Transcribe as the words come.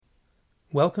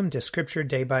Welcome to Scripture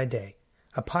Day by Day,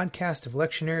 a podcast of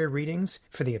lectionary readings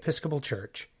for the Episcopal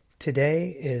Church. Today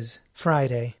is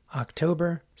Friday,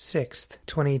 October 6th,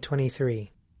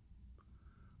 2023.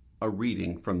 A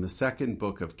reading from the second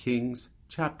book of Kings,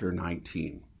 chapter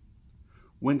 19.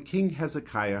 When King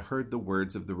Hezekiah heard the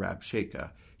words of the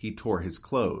Rabshakeh, he tore his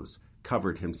clothes,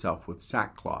 covered himself with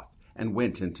sackcloth, and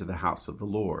went into the house of the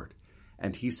Lord.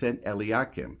 And he sent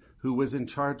Eliakim, who was in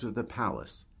charge of the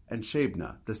palace, and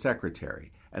Shebna, the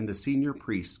secretary, and the senior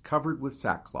priests covered with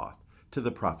sackcloth, to the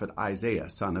prophet Isaiah,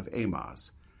 son of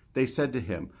Ammons. They said to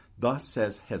him, "Thus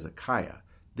says Hezekiah,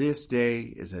 this day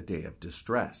is a day of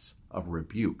distress, of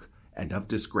rebuke, and of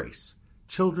disgrace.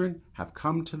 Children have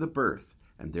come to the birth,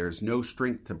 and there is no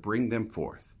strength to bring them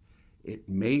forth. It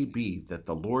may be that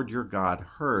the Lord your God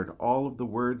heard all of the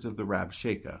words of the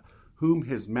Rabshakeh, whom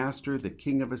his master the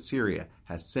king of Assyria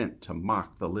has sent to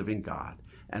mock the living God,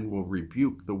 and will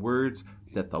rebuke the words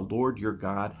that the Lord your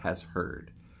God has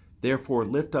heard. Therefore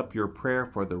lift up your prayer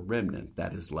for the remnant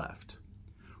that is left."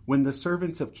 When the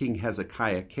servants of King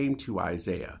Hezekiah came to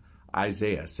Isaiah,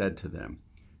 Isaiah said to them,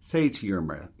 "Say to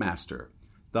your master,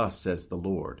 thus says the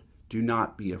Lord, do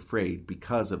not be afraid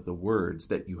because of the words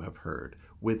that you have heard,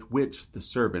 with which the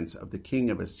servants of the king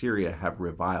of Assyria have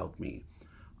reviled me.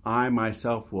 I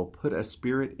myself will put a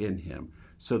spirit in him,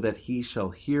 so that he shall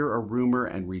hear a rumor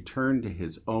and return to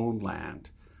his own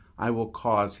land. I will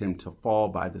cause him to fall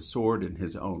by the sword in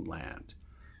his own land."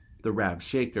 The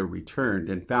Rabshakeh returned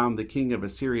and found the king of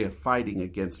Assyria fighting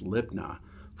against Libnah,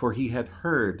 for he had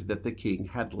heard that the king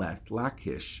had left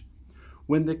Lachish.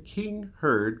 When the king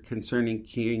heard concerning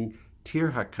King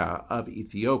Tirhakah of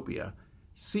Ethiopia,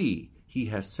 "See, he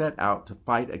has set out to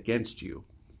fight against you,"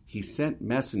 he sent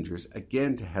messengers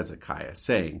again to Hezekiah,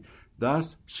 saying,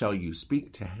 "Thus shall you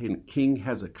speak to King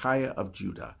Hezekiah of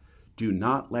Judah. Do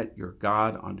not let your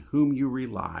God on whom you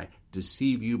rely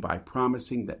deceive you by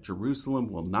promising that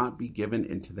Jerusalem will not be given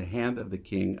into the hand of the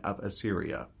king of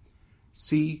Assyria.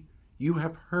 See, you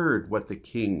have heard what the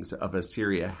kings of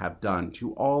Assyria have done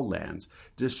to all lands,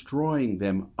 destroying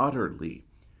them utterly.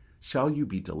 Shall you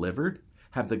be delivered?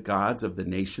 Have the gods of the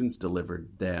nations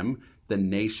delivered them, the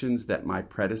nations that my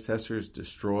predecessors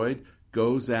destroyed,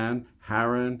 Gozan,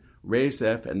 Haran,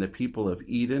 Rezeph, and the people of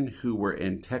Eden who were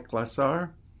in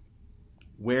Teclasar?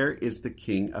 Where is the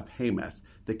king of Hamath,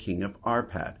 the king of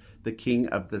Arpad, the king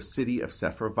of the city of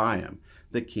Sepharvaim,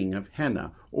 the king of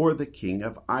Hena, or the king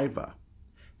of Ivah?"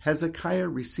 Hezekiah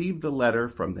received the letter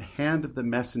from the hand of the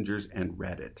messengers and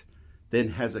read it. Then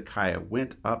Hezekiah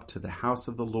went up to the house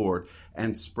of the Lord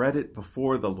and spread it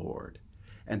before the Lord.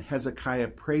 And Hezekiah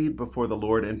prayed before the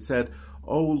Lord and said,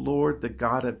 "O Lord, the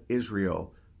God of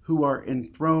Israel, who are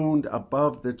enthroned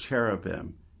above the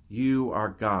cherubim, you are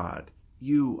God,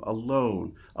 you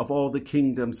alone. Of all the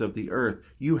kingdoms of the earth,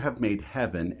 you have made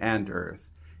heaven and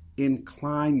earth.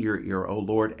 Incline your ear, O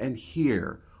Lord, and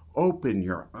hear. Open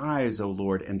your eyes, O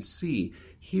Lord, and see.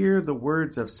 Hear the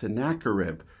words of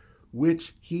Sennacherib,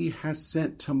 which he has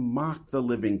sent to mock the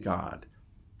living God.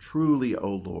 Truly,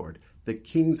 O Lord, the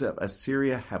kings of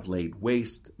Assyria have laid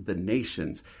waste the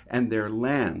nations and their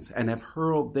lands, and have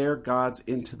hurled their gods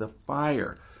into the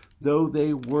fire, though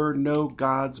they were no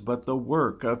gods but the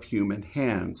work of human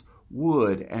hands,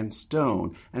 wood and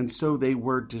stone, and so they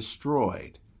were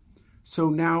destroyed. So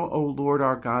now, O Lord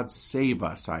our God, save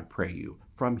us, I pray you,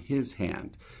 from his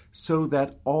hand, so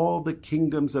that all the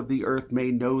kingdoms of the earth may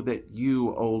know that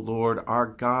you, O Lord, are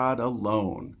God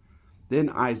alone." Then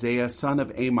Isaiah, son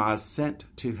of Ammons, sent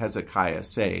to Hezekiah,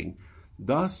 saying,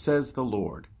 "Thus says the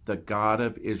Lord, the God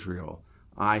of Israel,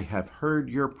 I have heard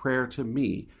your prayer to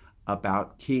me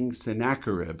about King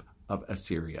Sennacherib of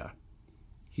Assyria."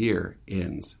 Here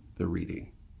ends the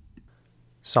reading.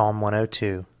 Psalm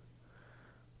 102.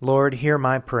 Lord, hear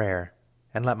my prayer,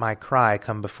 and let my cry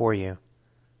come before you.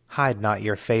 Hide not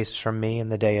your face from me in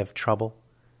the day of trouble.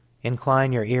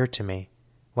 Incline your ear to me.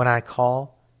 When I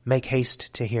call, make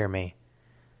haste to hear me.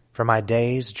 For my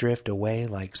days drift away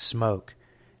like smoke,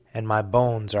 and my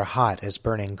bones are hot as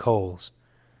burning coals.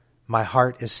 My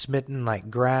heart is smitten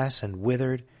like grass and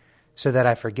withered, so that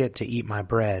I forget to eat my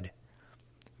bread.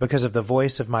 Because of the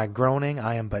voice of my groaning,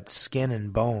 I am but skin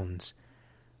and bones.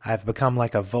 I have become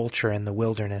like a vulture in the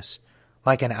wilderness,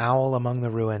 like an owl among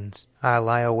the ruins. I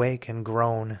lie awake and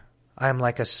groan. I am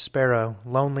like a sparrow,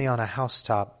 lonely on a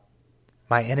housetop.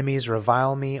 My enemies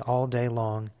revile me all day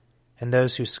long, and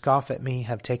those who scoff at me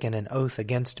have taken an oath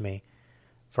against me.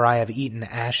 For I have eaten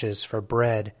ashes for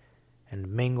bread,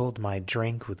 and mingled my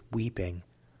drink with weeping.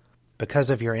 Because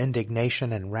of your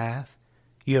indignation and wrath,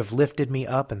 you have lifted me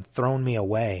up and thrown me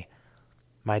away.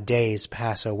 My days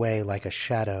pass away like a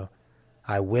shadow.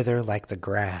 I wither like the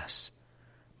grass.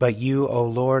 But you, O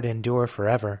Lord, endure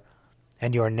forever,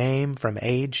 and your name from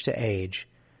age to age.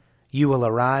 You will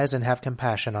arise and have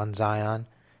compassion on Zion,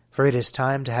 for it is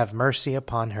time to have mercy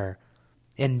upon her.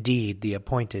 Indeed, the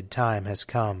appointed time has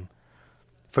come.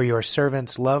 For your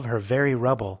servants love her very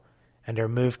rubble, and are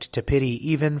moved to pity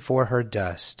even for her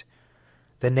dust.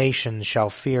 The nations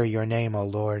shall fear your name, O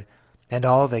Lord, and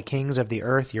all the kings of the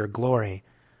earth your glory.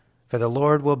 For the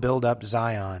Lord will build up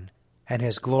Zion, and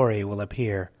his glory will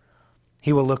appear.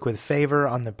 He will look with favor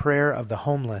on the prayer of the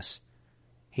homeless.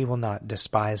 He will not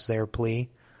despise their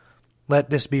plea. Let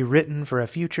this be written for a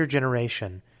future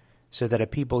generation, so that a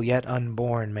people yet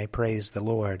unborn may praise the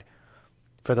Lord.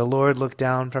 For the Lord looked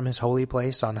down from his holy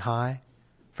place on high.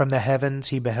 From the heavens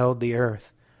he beheld the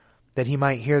earth, that he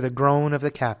might hear the groan of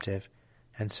the captive,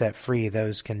 and set free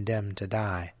those condemned to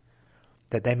die,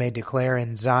 that they may declare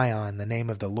in Zion the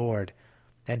name of the Lord,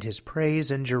 and his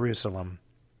praise in Jerusalem.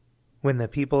 When the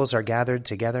peoples are gathered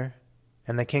together,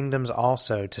 and the kingdoms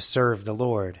also to serve the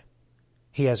Lord,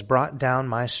 he has brought down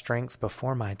my strength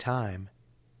before my time.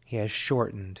 He has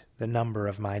shortened the number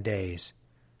of my days.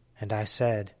 And I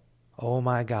said, O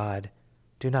my God,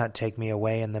 do not take me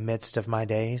away in the midst of my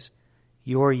days.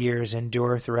 Your years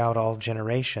endure throughout all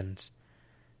generations.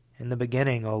 In the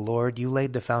beginning, O Lord, you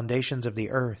laid the foundations of the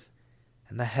earth,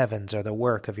 and the heavens are the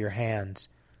work of your hands.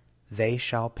 They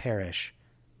shall perish,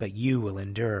 but you will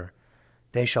endure.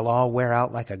 They shall all wear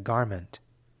out like a garment.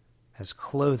 As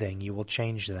clothing you will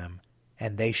change them,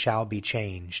 and they shall be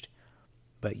changed.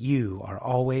 But you are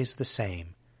always the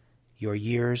same. Your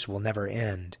years will never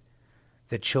end.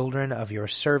 The children of your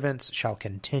servants shall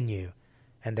continue,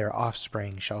 and their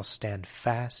offspring shall stand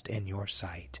fast in your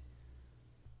sight.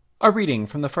 A reading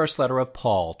from the first letter of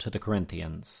Paul to the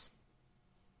Corinthians.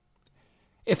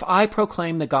 If I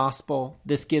proclaim the gospel,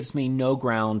 this gives me no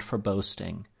ground for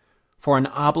boasting. For an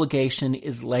obligation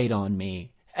is laid on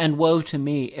me, and woe to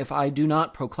me if I do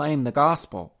not proclaim the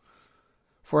gospel.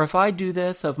 For if I do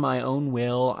this of my own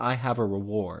will, I have a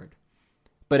reward.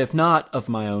 But if not of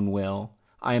my own will,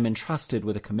 I am entrusted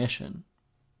with a commission.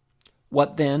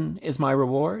 What then is my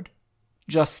reward?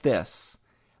 Just this,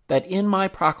 that in my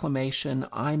proclamation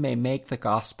I may make the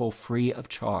gospel free of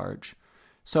charge,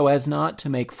 so as not to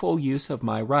make full use of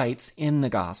my rights in the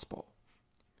gospel.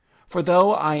 For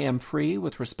though I am free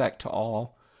with respect to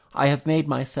all, I have made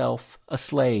myself a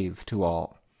slave to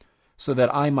all, so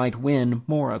that I might win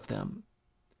more of them.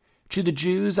 To the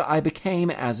Jews I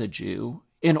became as a Jew,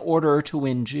 in order to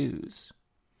win Jews.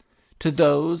 To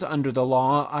those under the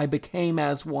law I became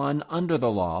as one under the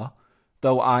law,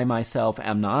 though I myself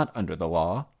am not under the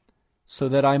law, so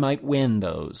that I might win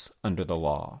those under the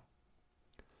law.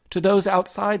 To those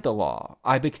outside the law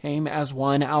I became as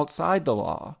one outside the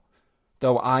law,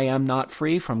 though I am not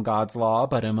free from God's law,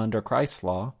 but am under Christ's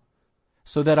law,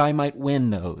 so that I might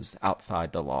win those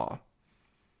outside the law.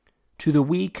 To the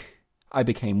weak I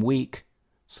became weak,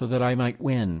 so that I might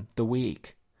win the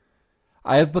weak.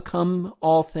 I have become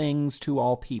all things to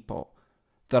all people,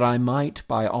 that I might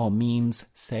by all means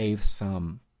save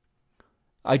some.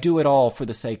 I do it all for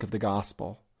the sake of the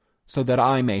gospel, so that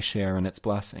I may share in its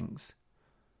blessings.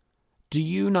 Do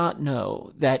you not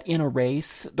know that in a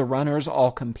race the runners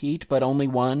all compete, but only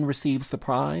one receives the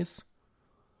prize?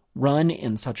 Run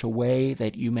in such a way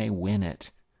that you may win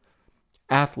it.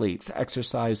 Athletes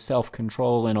exercise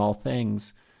self-control in all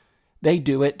things. They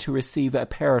do it to receive a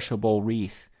perishable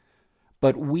wreath,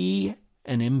 but we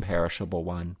an imperishable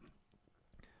one.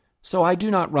 So I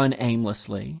do not run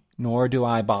aimlessly, nor do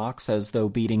I box as though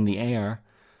beating the air,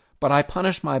 but I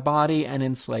punish my body and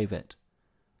enslave it,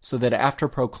 so that after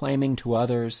proclaiming to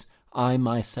others, I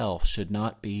myself should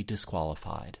not be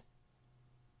disqualified.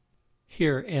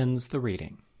 Here ends the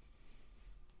reading.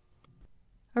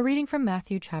 A reading from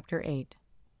Matthew chapter 8.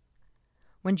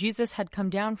 When Jesus had come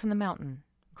down from the mountain,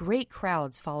 great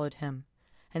crowds followed him,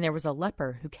 and there was a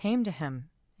leper who came to him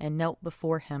and knelt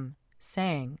before him,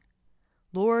 saying,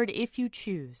 Lord, if you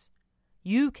choose,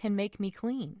 you can make me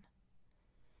clean.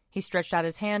 He stretched out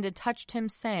his hand and touched him,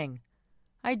 saying,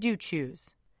 I do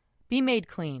choose. Be made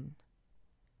clean.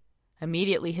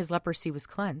 Immediately his leprosy was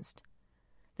cleansed.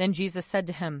 Then Jesus said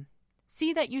to him,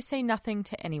 See that you say nothing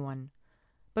to anyone,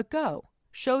 but go,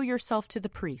 show yourself to the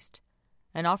priest,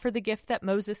 and offer the gift that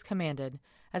Moses commanded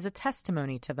as a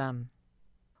testimony to them.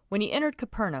 When he entered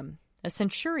Capernaum, a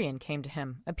centurion came to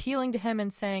him, appealing to him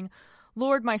and saying,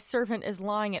 Lord, my servant is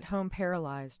lying at home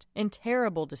paralyzed, in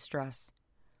terrible distress.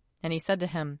 And he said to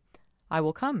him, I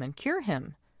will come and cure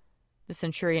him. The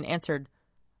centurion answered,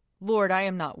 Lord, I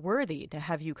am not worthy to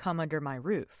have you come under my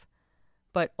roof,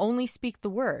 but only speak the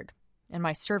word, and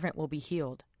my servant will be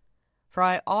healed. For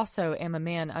I also am a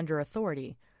man under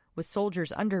authority, with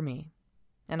soldiers under me.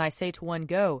 And I say to one,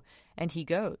 Go, and he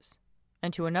goes,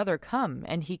 and to another, Come,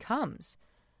 and he comes,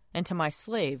 and to my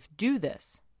slave, Do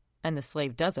this, and the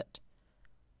slave does it."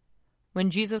 When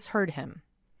Jesus heard him,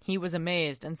 he was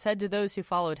amazed, and said to those who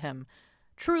followed him,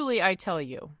 "Truly I tell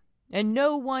you, in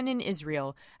no one in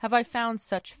Israel have I found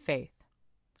such faith.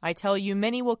 I tell you,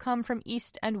 many will come from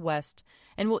east and west,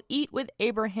 and will eat with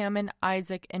Abraham and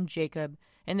Isaac and Jacob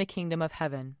in the kingdom of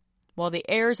heaven, while the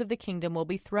heirs of the kingdom will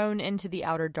be thrown into the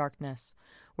outer darkness,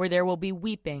 where there will be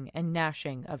weeping and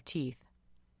gnashing of teeth."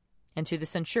 And to the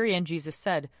centurion Jesus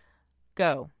said,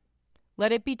 "Go,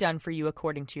 let it be done for you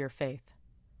according to your faith."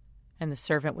 And the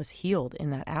servant was healed in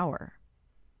that hour.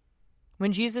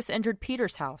 When Jesus entered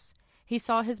Peter's house, he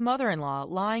saw his mother-in-law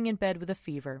lying in bed with a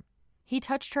fever. He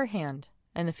touched her hand,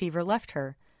 and the fever left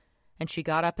her, and she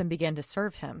got up and began to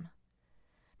serve him.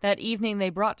 That evening they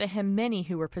brought to him many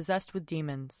who were possessed with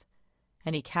demons,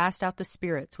 and he cast out the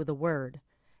spirits with a word,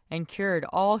 and cured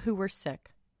all who were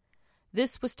sick.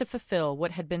 This was to fulfill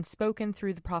what had been spoken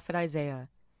through the prophet Isaiah.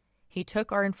 He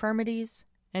took our infirmities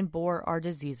and bore our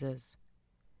diseases.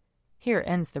 Here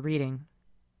ends the reading.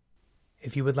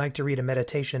 If you would like to read a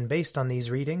meditation based on these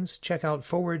readings, check out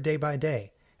Forward Day by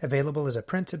Day, available as a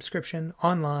print subscription,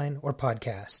 online, or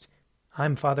podcast.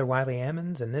 I'm Father Wiley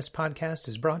Ammons, and this podcast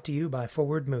is brought to you by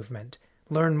Forward Movement.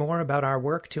 Learn more about our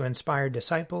work to inspire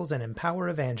disciples and empower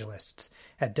evangelists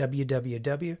at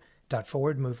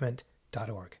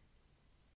www.forwardmovement.org.